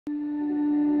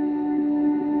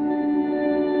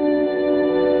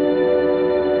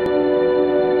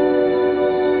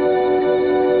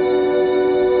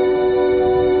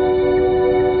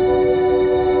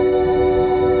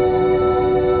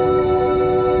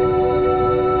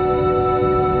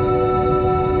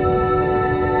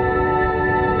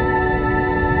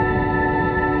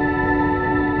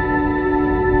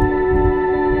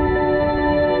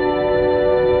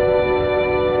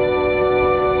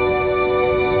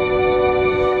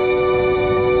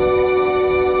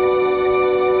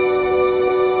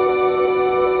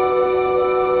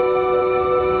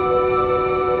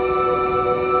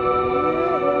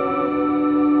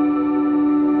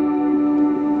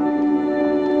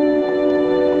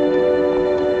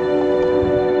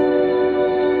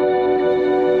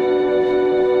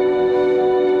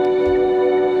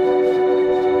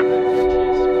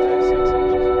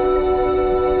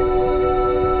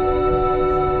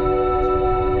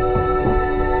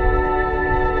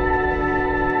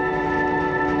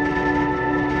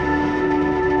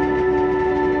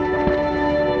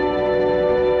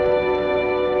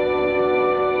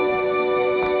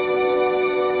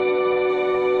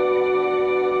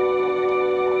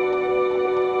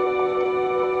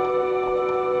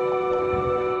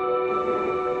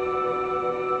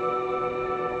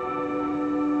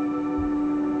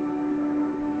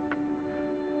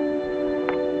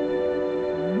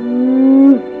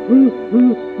I've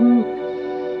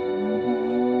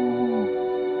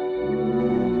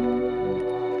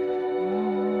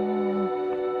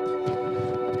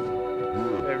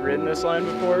ridden this line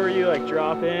before where you like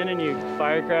drop in and you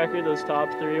firecracker those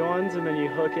top 3 ones and then you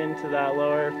hook into that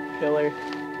lower pillar.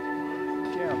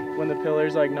 Yeah, when the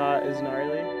pillar's like not as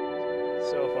gnarly.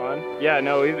 So fun. Yeah,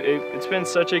 no, it's been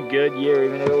such a good year.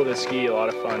 We've been able to ski a lot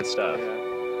of fun stuff.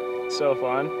 Yeah. So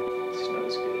fun.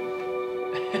 Snow's good.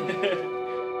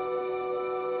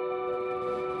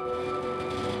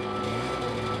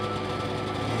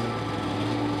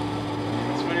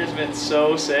 This winter's been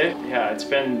so sick. Yeah, it's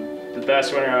been the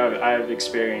best winter I've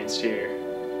experienced here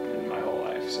in my whole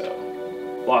life. So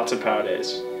lots of pow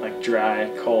days, like dry,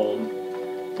 cold,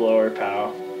 blower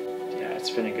pow. Yeah, it's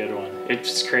been a good one.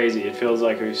 It's crazy. It feels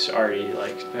like we've already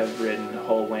like have ridden a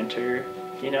whole winter,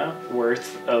 you know,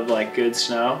 worth of like good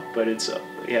snow. But it's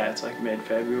yeah, it's like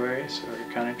mid-February, so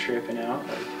we're kind of tripping out.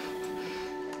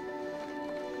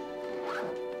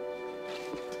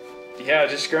 Yeah,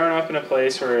 just growing up in a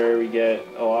place where we get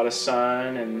a lot of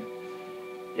sun and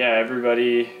yeah,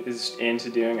 everybody is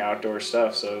into doing outdoor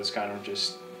stuff. So it's kind of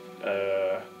just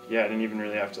yeah, I didn't even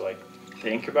really have to like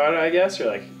think about it, I guess, or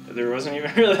like there wasn't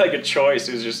even really like a choice.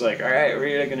 It was just like, all right,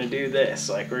 we're gonna do this.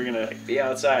 Like we're gonna like be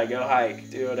outside, go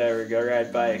hike, do whatever, go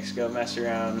ride bikes, go mess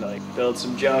around, like build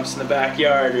some jumps in the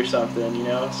backyard or something, you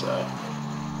know. So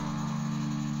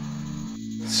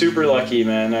super lucky,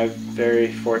 man. I'm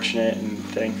very fortunate and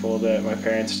thankful that my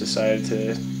parents decided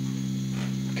to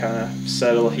kind of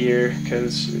settle here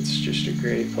because it's just a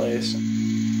great place.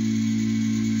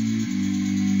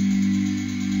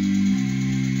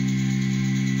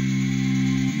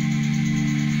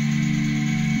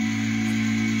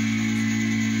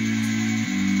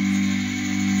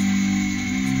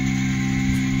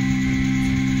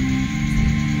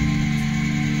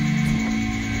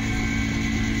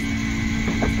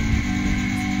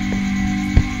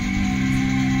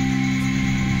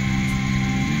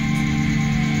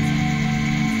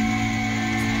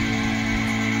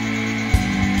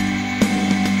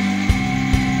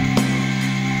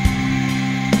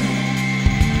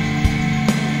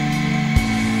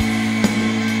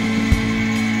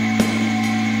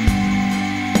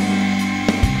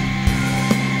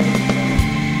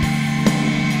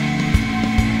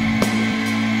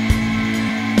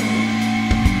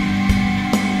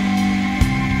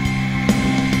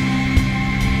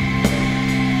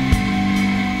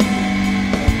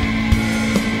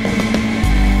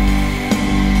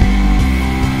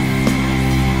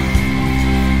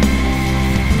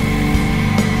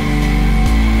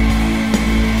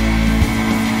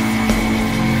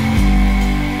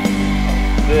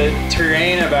 The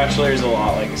terrain at Bachelor is a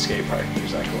lot like a skate park.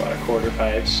 There's like a lot of quarter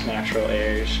pipes, natural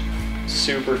airs,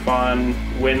 super fun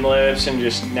windlips and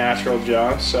just natural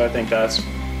jumps. So I think that's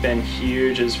been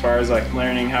huge as far as like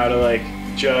learning how to like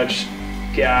judge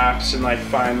gaps and like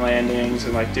find landings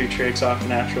and like do tricks off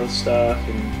natural stuff.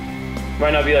 And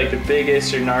might not be like the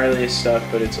biggest or gnarliest stuff,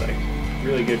 but it's like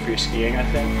really good for your skiing, I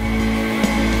think.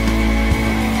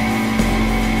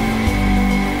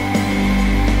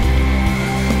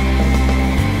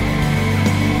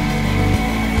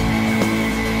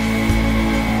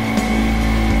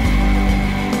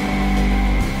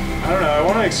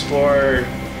 Explore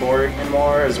Oregon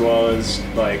more, as well as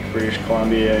like British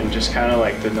Columbia and just kind of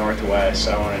like the Northwest.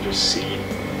 I want to just see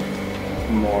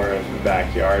more of the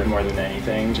backyard more than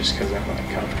anything, just because I'm like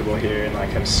comfortable here and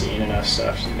like I've seen enough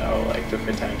stuff to know like the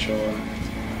potential. And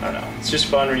I don't know, it's just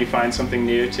fun when you find something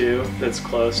new too that's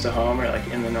close to home or like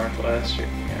in the Northwest, or you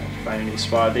find a new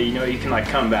spot that you know you can like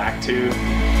come back to.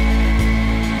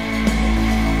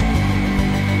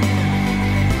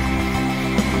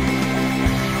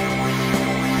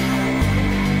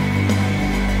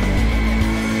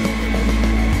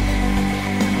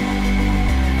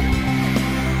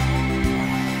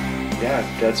 Yeah,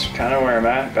 that's kind of where I'm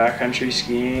at, backcountry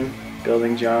skiing,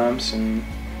 building jumps, and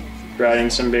riding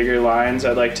some bigger lines.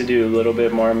 I'd like to do a little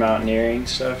bit more mountaineering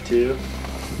stuff too.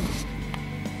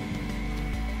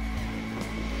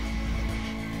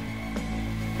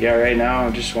 Yeah, right now I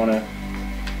just want to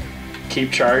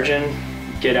keep charging,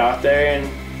 get out there and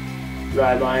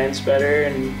ride lines better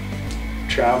and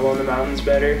travel in the mountains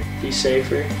better, be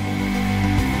safer.